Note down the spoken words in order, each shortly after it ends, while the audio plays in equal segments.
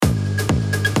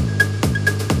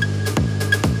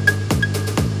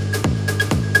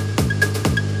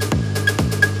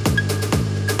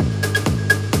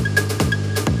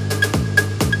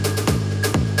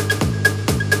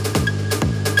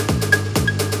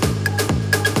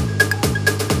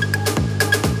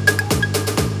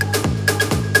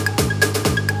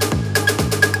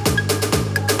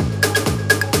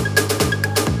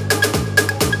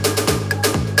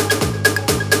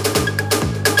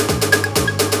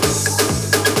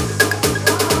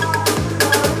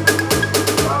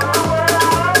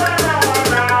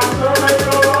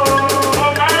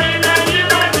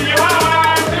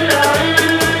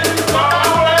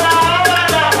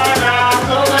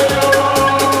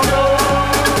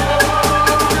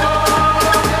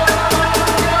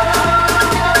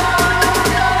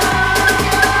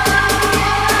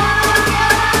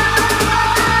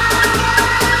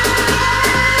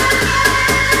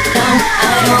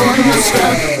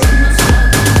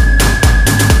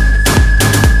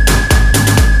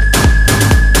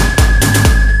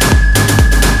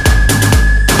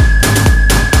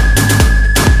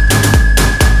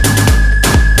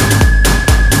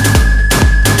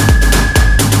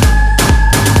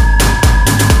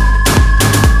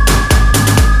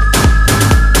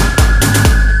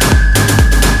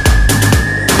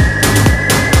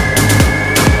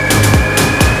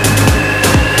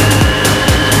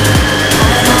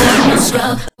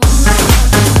scrub.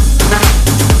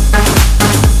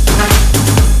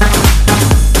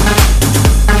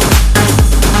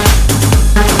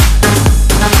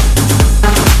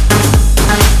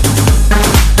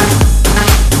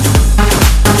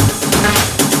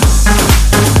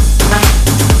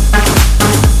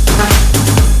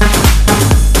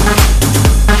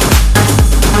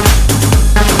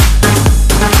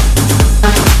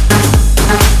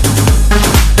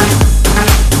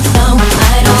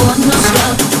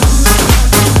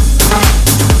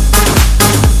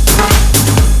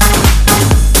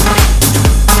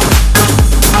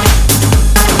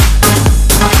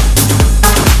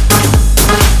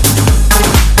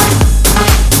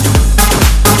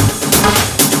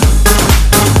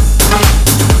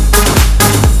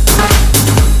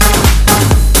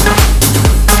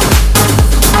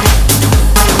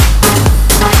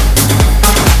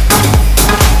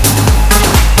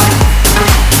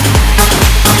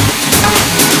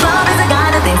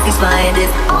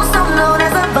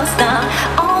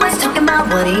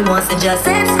 Just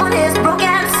sits on his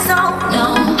broken soul.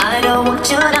 No, I don't want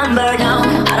your number. No,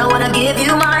 I don't wanna give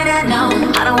you mine. And no,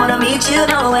 I don't wanna meet you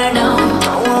nowhere. No,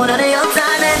 don't want none of your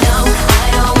time. And no, I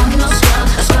don't want no scrub.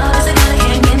 A scrub is a guy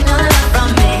hanging no love from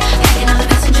me, hanging on the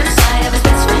passenger side of his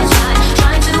best friend's ride,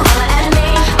 trying to holler at me.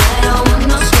 I don't want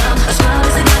no scrub. A scrub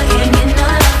is a guy hanging no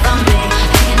love from me,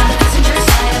 hanging on the passenger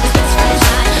side of his best friend's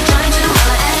ride, trying to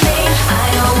holler at me. I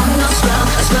don't want no scrub.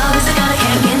 A scrub is a guy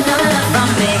hanging no love from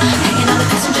me, hanging on the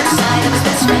passenger side of his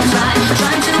best friend's ride,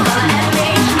 trying to holler at me.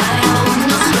 I don't want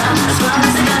no scrub. A scrub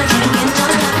is a guy hanging no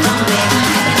love from me, hanging on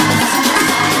the passenger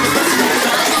side of his best friend's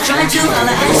ride, trying to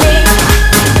holler at me.